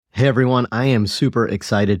Hey everyone, I am super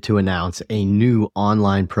excited to announce a new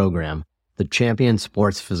online program, the Champion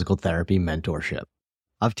Sports Physical Therapy Mentorship.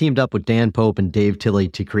 I've teamed up with Dan Pope and Dave Tilley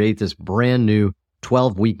to create this brand new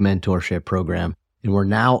 12-week mentorship program, and we're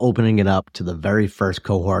now opening it up to the very first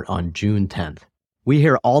cohort on June 10th. We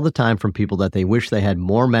hear all the time from people that they wish they had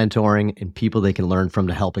more mentoring and people they can learn from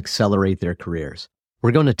to help accelerate their careers.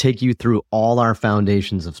 We're going to take you through all our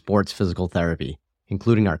foundations of sports physical therapy,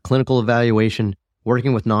 including our clinical evaluation,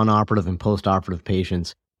 working with non-operative and post-operative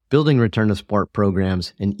patients, building return-to-sport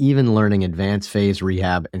programs, and even learning advanced phase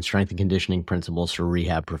rehab and strength and conditioning principles for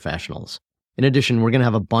rehab professionals. In addition, we're going to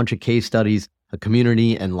have a bunch of case studies, a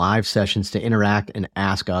community, and live sessions to interact and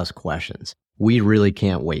ask us questions. We really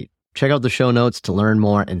can't wait. Check out the show notes to learn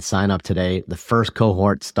more and sign up today. The first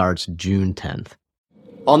cohort starts June 10th.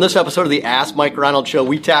 On this episode of the Ask Mike Reinold Show,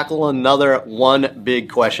 we tackle another One Big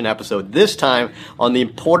Question episode, this time on the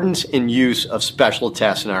importance and use of special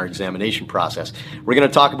tests in our examination process. We're going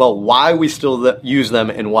to talk about why we still use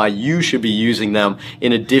them and why you should be using them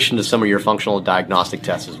in addition to some of your functional diagnostic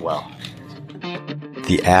tests as well.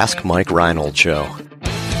 The Ask Mike Reinold Show.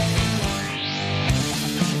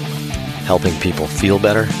 Helping people feel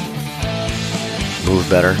better, move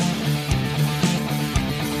better,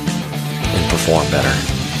 and perform better.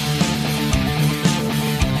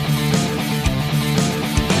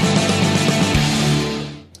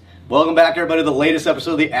 Welcome back, everybody, to the latest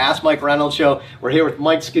episode of the Ask Mike Reinold Show. We're here with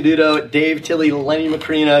Mike Scaduto, Dave Tilley, Lenny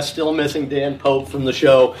Macrina, still missing Dan Pope from the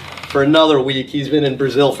show for another week. He's been in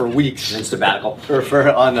Brazil for weeks. And sabbatical.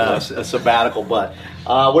 On a sabbatical, but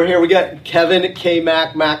we're here. We got Kevin K.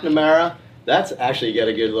 Mac McNamara. That's actually got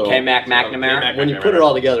a good little... K-Mac McNamara. When you put it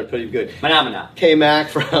all together, pretty good. Phenomena. K-Mac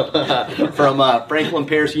from Franklin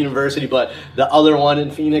Pierce University, but the other one in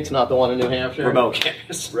Phoenix, not the one in New Hampshire. Remote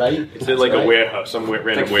campus. Right? It's like a warehouse, some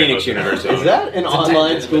random like warehouse Phoenix in Arizona. Is that an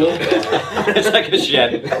online school? It's like a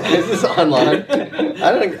shed. Is this online?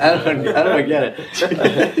 I don't get it.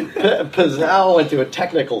 Pazal went to a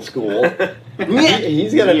technical school.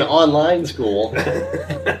 He's got an online school.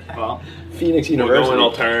 Well... Phoenix University. We're going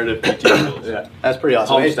alternative PT. Yeah, that's pretty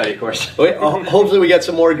awesome. Home study course. Hopefully we get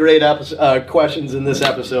some more great questions in this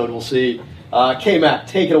episode. We'll see. K-Mac,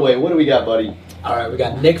 take it away. What do we got, buddy? All right, we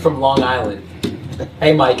got Nick from Long Island.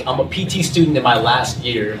 Hey, Mike, I'm a PT student in my last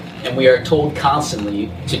year, and we are told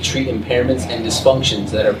constantly to treat impairments and dysfunctions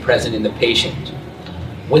that are present in the patient.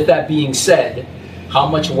 With that being said, how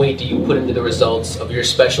much weight do you put into the results of your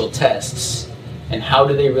special tests, and how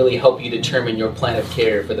do they really help you determine your plan of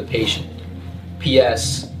care for the patient?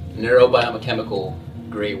 P.S. Neurobiomechanical,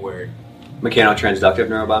 great word. Mechanotransductive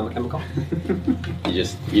neurobiochemical.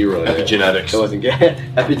 You wrote Epigenetics. It wasn't good.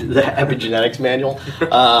 The epigenetics manual.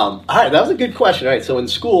 All right, that was a good question. All right, so in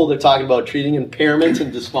school they're talking about treating impairments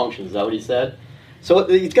and dysfunctions. Is that what he said? So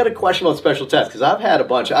he's got a question about special tests, because I've had a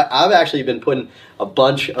bunch. I've actually been putting a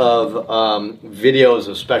bunch of videos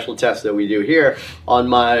of special tests that we do here on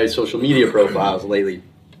my social media profiles lately,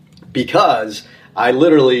 because I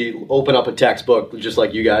literally open up a textbook just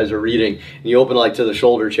like you guys are reading, and you open like to the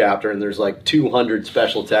shoulder chapter, and there's like 200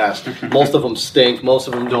 special tests. Most of them stink. Most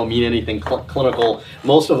of them don't mean anything clinical.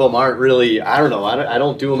 Most of them aren't really, I don't know, I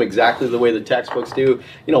don't do them exactly the way the textbooks do.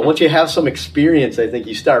 You know, once you have some experience, I think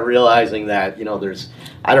you start realizing that, you know, there's,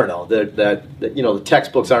 I don't know, that you know, the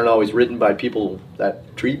textbooks aren't always written by people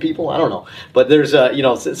that treat people. I don't know. But there's, you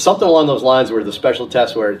know, something along those lines where the special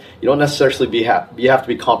tests where you don't necessarily you have to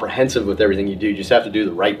be comprehensive with everything you do. You just have to do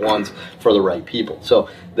the right ones for the right people. So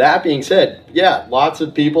that being said, yeah, lots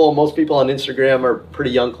of people, most people on Instagram are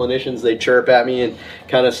pretty young clinicians. They chirp at me and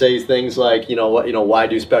kind of say things like, you know, what, you know, why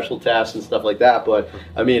do special tests and stuff like that. But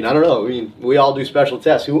I mean, I don't know. I mean, we all do special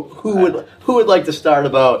tests. Who would like to start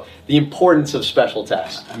about the importance of special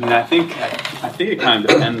tests? I mean, I think it kind of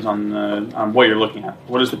depends on what you're looking at.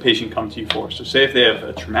 What does the patient come to you for? So say if they have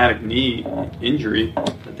a traumatic knee injury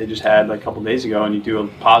that they just had like a couple days ago, and you do a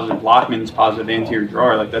positive Lockman's, positive anterior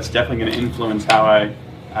drawer, like that's definitely going to influence how I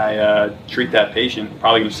treat that patient.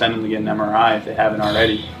 Probably going to send them to get an MRI if they haven't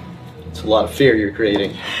already. It's a lot of fear you're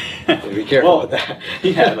creating. Be careful with that.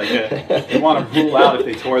 Yeah, like they want to rule out if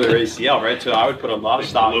they tore their ACL, right? So I would put a lot of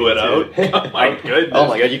stock. Blew it out. Oh my goodness! Oh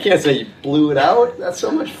my God! You can't say you blew it out. That's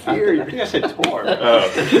so much fear. I think I said tore.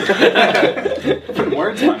 Oh, putting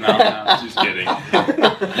words in my mouth now. Just kidding.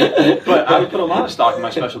 But I would put a lot of stock in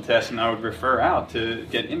my special tests, and I would refer out to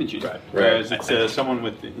get imaging. Right. Whereas it's someone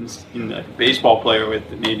with a baseball player with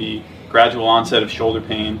maybe gradual onset of shoulder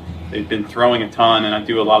pain. They've been throwing a ton, and I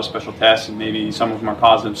do a lot of special tests, and maybe some of them are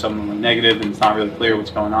positive, some of them are negative, and it's not really clear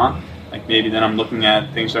what's going on. Like maybe then I'm looking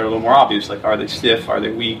at things that are a little more obvious, like are they stiff, are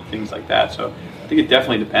they weak, things like that. So think it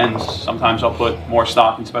definitely depends. Sometimes I'll put more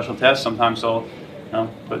stock in special tests. Sometimes I'll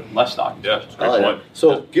put less stock. Yeah, great point.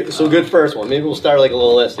 So good first one. Maybe we'll start like a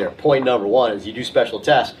little list here. Point number one is you do special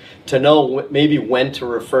tests to know maybe when to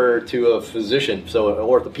refer to a physician. So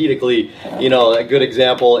orthopedically, a good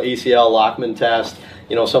example, ACL Lockman test.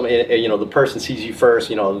 The person sees you first.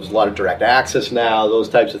 There's a lot of direct access now, those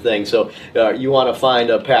types of things. So you want to find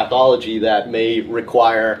a pathology that may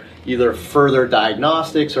require either further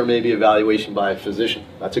diagnostics or maybe evaluation by a physician.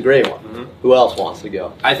 That's a great one. Mm-hmm. Who else wants to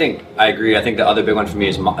go? I agree. I think the other big one for me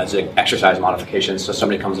is exercise modifications. So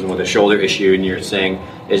somebody comes in with a shoulder issue and you're saying,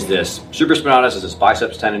 is this supraspinatus, is this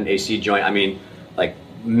biceps tendon, AC joint? I mean, like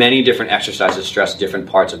many different exercises stress different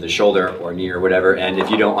parts of the shoulder or knee or whatever. And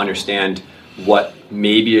if you don't understand what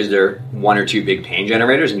maybe is there one or two big pain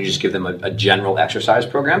generators and you just give them a general exercise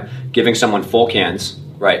program, giving someone full cans,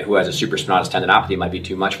 right, who has a supraspinatus tendinopathy might be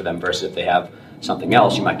too much for them versus if they have something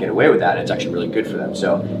else, you might get away with that. It's actually really good for them.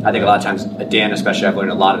 So I think a lot of times, Dan especially, I've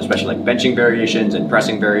learned a lot, especially like benching variations and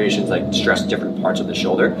pressing variations, like stress different parts of the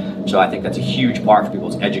shoulder. So I think that's a huge part for people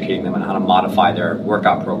is educating them on how to modify their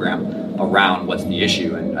workout program around what's the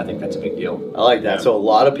issue, and I think that's a big deal. I like that. Yeah. So a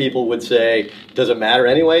lot of people would say, does it matter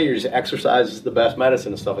anyway? Your exercise is the best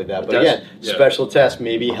medicine and stuff like that. But again, special tests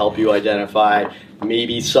maybe help you identify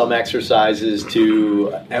maybe some exercises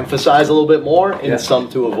to emphasize a little bit more and some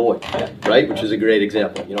to avoid, right? Which is a great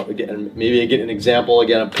example. Again, maybe an example,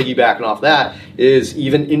 again, I'm piggybacking off that, is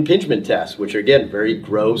even impingement tests, which are, again, very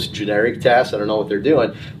gross, generic tests. I don't know what they're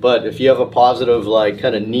doing. But if you have a positive, like,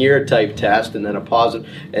 kind of near type test and then a positive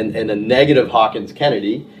and a negative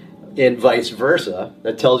Hawkins-Kennedy, and vice versa,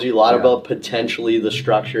 that tells you a lot about potentially the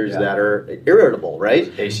structures that are irritable,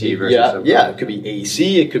 right? AC versus it could be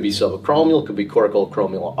AC, it could be subacromial, it could be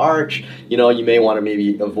coracoacromial arch. You may want to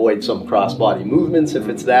maybe avoid some cross-body movements if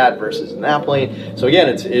it's that versus in that plane. So again,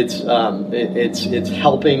 it's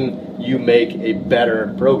helping you make a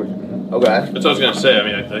better program. Okay. That's what I was going to say. I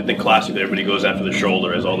mean, I think classically everybody goes after the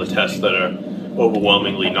shoulder as all the tests that are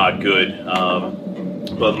overwhelmingly not good.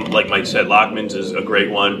 But like Mike said, Lockman's is a great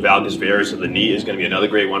one. Valgus varus of the knee is going to be another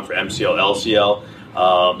great one for MCL,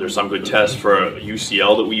 LCL. There's some good tests for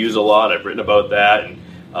UCL that we use a lot. I've written about that,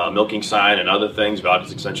 and milking sign and other things,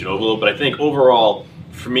 valgus extension overload. But I think overall,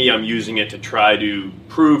 for me, I'm using it to try to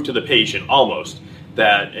prove to the patient almost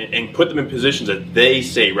that, and put them in positions that they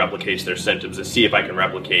say replicates their symptoms and see if I can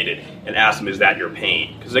replicate it and ask them, is that your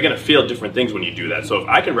pain? Because they're going to feel different things when you do that. So if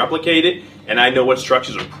I can replicate it and I know what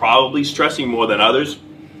structures are probably stressing more than others,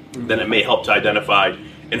 then it may help to identify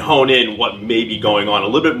and hone in what may be going on a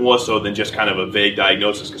little bit more so than just kind of a vague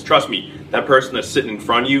diagnosis. Because trust me, that person that's sitting in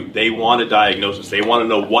front of you, they want a diagnosis. They want to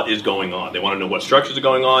know what is going on. They want to know what structures are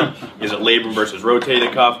going on. Is it labrum versus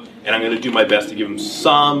rotator cuff? And I'm going to do my best to give them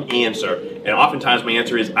some answer. And oftentimes my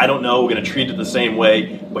answer is, I don't know, we're going to treat it the same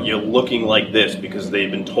way, but you're looking like this because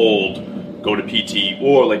they've been told, go to PT.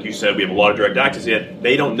 Or like you said, we have a lot of direct access here.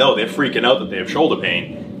 They don't know. They're freaking out that they have shoulder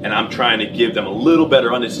pain. And I'm trying to give them a little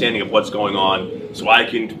better understanding of what's going on so I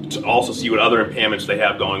can also see what other impairments they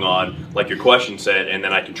have going on, like your question said, and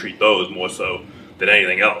then I can treat those more so than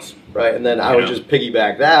anything else. Right, and then I would just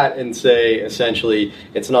piggyback that and say, essentially,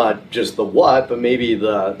 it's not just the what, but maybe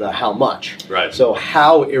the how much. Right. So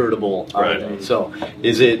how irritable are they? So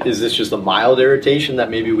is this just a mild irritation that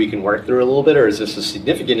maybe we can work through a little bit, or is this a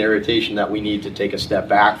significant irritation that we need to take a step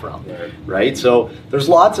back from? Right? So there's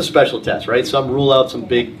lots of special tests, right? Some rule out some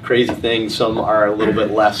big, crazy things. Some are a little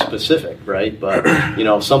bit less specific, right? But,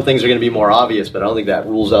 some things are going to be more obvious, but I don't think that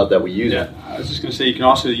rules out that we use it. I was just going to say, you can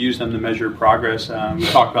also use them to measure progress. We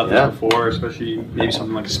talked about that before, especially maybe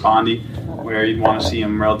something like a spondy, where you'd want to see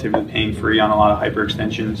them relatively pain-free on a lot of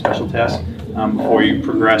hyperextension special tests before you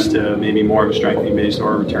progress to maybe more of a strengthening-based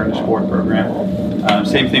or a return to sport program.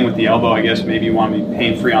 Same thing with the elbow, I guess. Maybe you want to be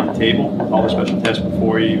pain-free on the table with all the special tests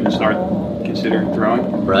before you even start considering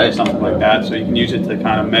throwing, something like that. So you can use it to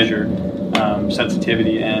kind of measure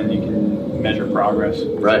sensitivity, and you can measure progress.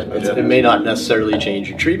 Right. It may not necessarily change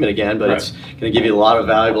your treatment again, but it's going to give you a lot of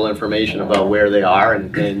valuable information about where they are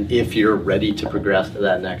and if you're ready to progress to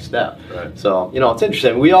that next step. Right. So, it's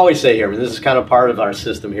interesting. We always say here, this is kind of part of our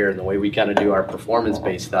system here and the way we kind of do our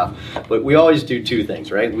performance-based stuff, but we always do two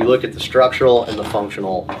things, right? We look at the structural and the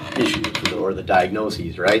functional issues or the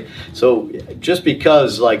diagnoses, right? So just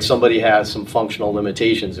because somebody has some functional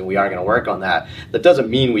limitations and we are going to work on that doesn't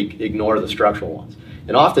mean we ignore the structural ones.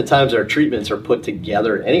 And oftentimes our treatments are put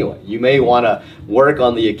together anyway. You may want to work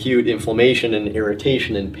on the acute inflammation and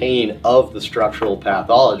irritation and pain of the structural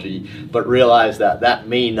pathology, but realize that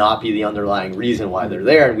may not be the underlying reason why they're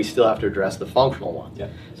there, and we still have to address the functional ones. Yeah.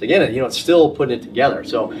 So again, it's still putting it together.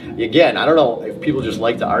 So again, I don't know if people just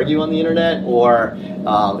like to argue on the internet, or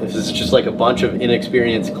if it's just like a bunch of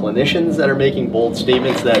inexperienced clinicians that are making bold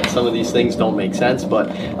statements that some of these things don't make sense. But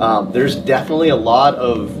there's definitely a lot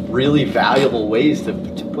of really valuable ways to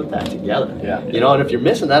put that together. Yeah. And if you're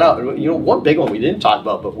missing that out, one big one we didn't talk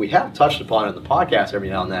about, but we have touched upon in the podcast every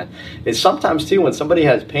now and then, is sometimes too when somebody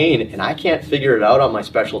has pain and I can't figure it out on my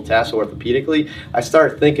special test orthopedically, I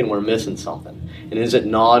start thinking we're missing something. And is it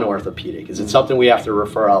non-orthopedic? Is it something we have to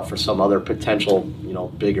refer out for some other potential,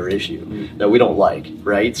 bigger issue that we don't like,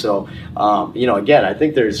 right? So, again, I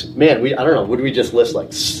think there's, I don't know, would we just list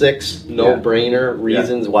like 6 no-brainer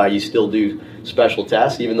reasons why you still do special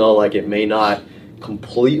tests, even though like it may not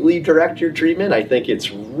completely direct your treatment? I think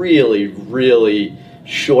it's really, really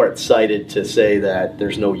short-sighted to say that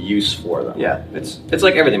there's no use for them. Yeah, it's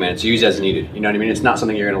like everything, man. It's used as needed. You know what I mean? It's not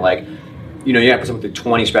something you're going to like, you have to put someone through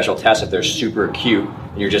 20 special tests if they're super acute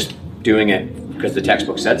and you're just doing it because the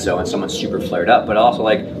textbook said so and someone's super flared up. But also,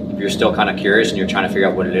 like, if you're still kind of curious and you're trying to figure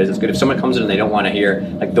out what it is, it's good. If someone comes in and they don't want to hear,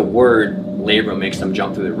 like, the word labrum makes them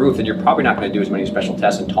jump through the roof, then you're probably not going to do as many special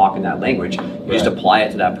tests and talk in that language. You just apply it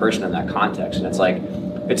to that person in that context. And it's like,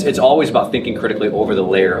 it's always about thinking critically over the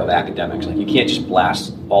layer of academics. Like, you can't just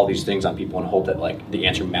blast all these things on people and hope that like the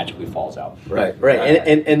answer magically falls out. Right.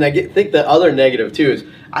 And I think the other negative too is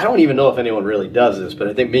I don't even know if anyone really does this, but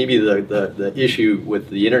I think maybe the issue with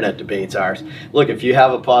the internet debates are, look, if you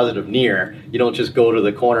have a positive NEER, you don't just go to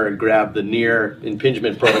the corner and grab the NEER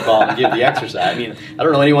impingement protocol and give the exercise. I mean, I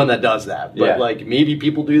don't know anyone that does that, but like maybe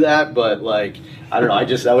people do that, but like I don't know. I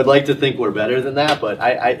would like to think we're better than that, but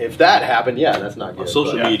if that happened, that's not good. On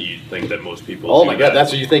social media, you'd think that most people. Oh my God,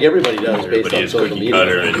 that's what you think everybody does based on is social cookie media.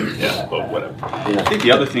 cutter but whatever. I think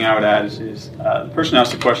the other thing I would add is the person who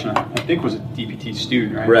asked the question, I think was a DPT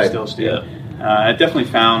student, right? Right. Still a student. I definitely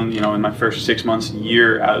found, in my first 6 months, a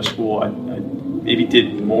year out of school, I maybe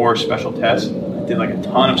did more special tests. I did like a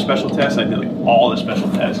ton of special tests. I did like all the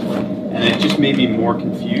special tests. And it just made me more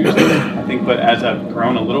confused, I think. But as I've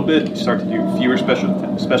grown a little bit, start to do fewer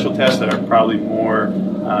special tests that are probably more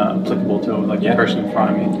applicable to like the person in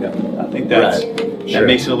front of me. I think that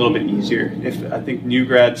makes it a little bit easier. I think new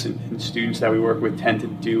grads and students that we work with tend to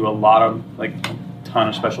do a lot of like ton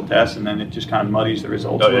of special tests, and then it just kind of muddies the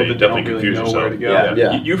results a little bit. They don't really know where to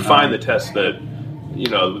go. You find the tests that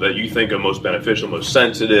that you think are most beneficial, most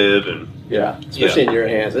sensitive, and especially in your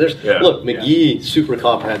hands. Look, McGee, super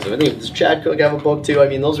comprehensive. I think does Chad Cook have a book too? I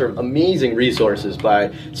mean, those are amazing resources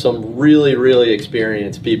by some really, really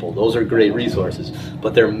experienced people. Those are great resources,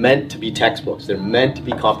 but they're meant to be textbooks. They're meant to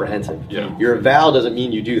be comprehensive. Your eval doesn't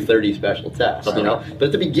mean you do 30 special tests, But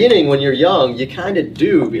at the beginning, when you're young, you kind of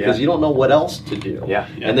do because you don't know what else to do.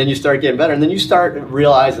 And then you start getting better, and then you start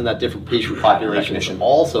realizing that different patient populations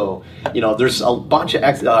also, there's a bunch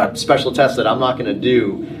of special tests that I'm not going to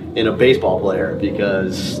do in a baseball player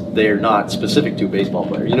because they're not specific to a baseball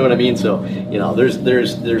player. You know what I mean? So,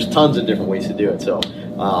 there's tons of different ways to do it. So,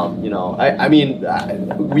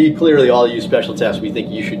 we clearly all use special tests. We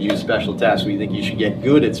think you should use special tests. We think you should get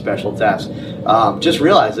good at special tests. Just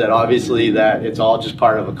realize that obviously that it's all just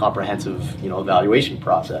part of a comprehensive, evaluation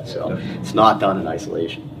process. So it's not done in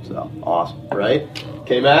isolation. So awesome, right?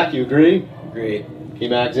 K-Mac, you agree? Agreed.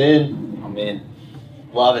 K-Mac's in. I'm in.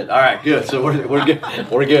 Love it. All right, good. So we're good.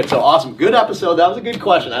 We're good. So awesome. Good episode. That was a good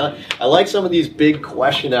question. I like some of these big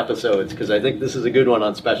question episodes because I think this is a good one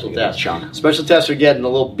on special tests. Special tests are getting a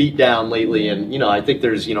little beat down lately, and I think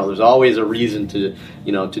there's always a reason to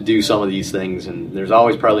to do some of these things, and there's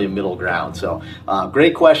always probably a middle ground. So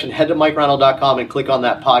great question. Head to MikeReinold.com and click on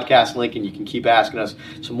that podcast link, and you can keep asking us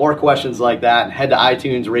some more questions like that. And head to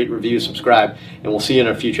iTunes, rate, review, subscribe, and we'll see you in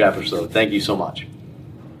a future episode. Thank you so much.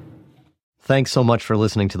 Thanks so much for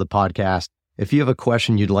listening to the podcast. If you have a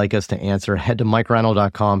question you'd like us to answer, head to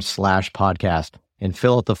MikeReinold.com/podcast and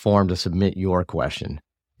fill out the form to submit your question.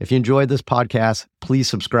 If you enjoyed this podcast, please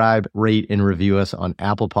subscribe, rate, and review us on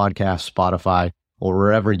Apple Podcasts, Spotify, or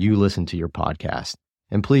wherever you listen to your podcast.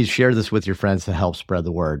 And please share this with your friends to help spread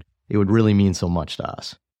the word. It would really mean so much to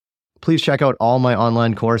us. Please check out all my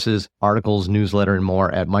online courses, articles, newsletter, and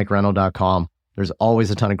more at MikeReinold.com. There's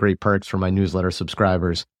always a ton of great perks for my newsletter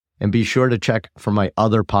subscribers. And be sure to check for my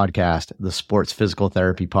other podcast, the Sports Physical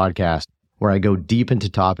Therapy Podcast, where I go deep into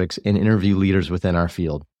topics and interview leaders within our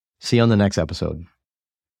field. See you on the next episode.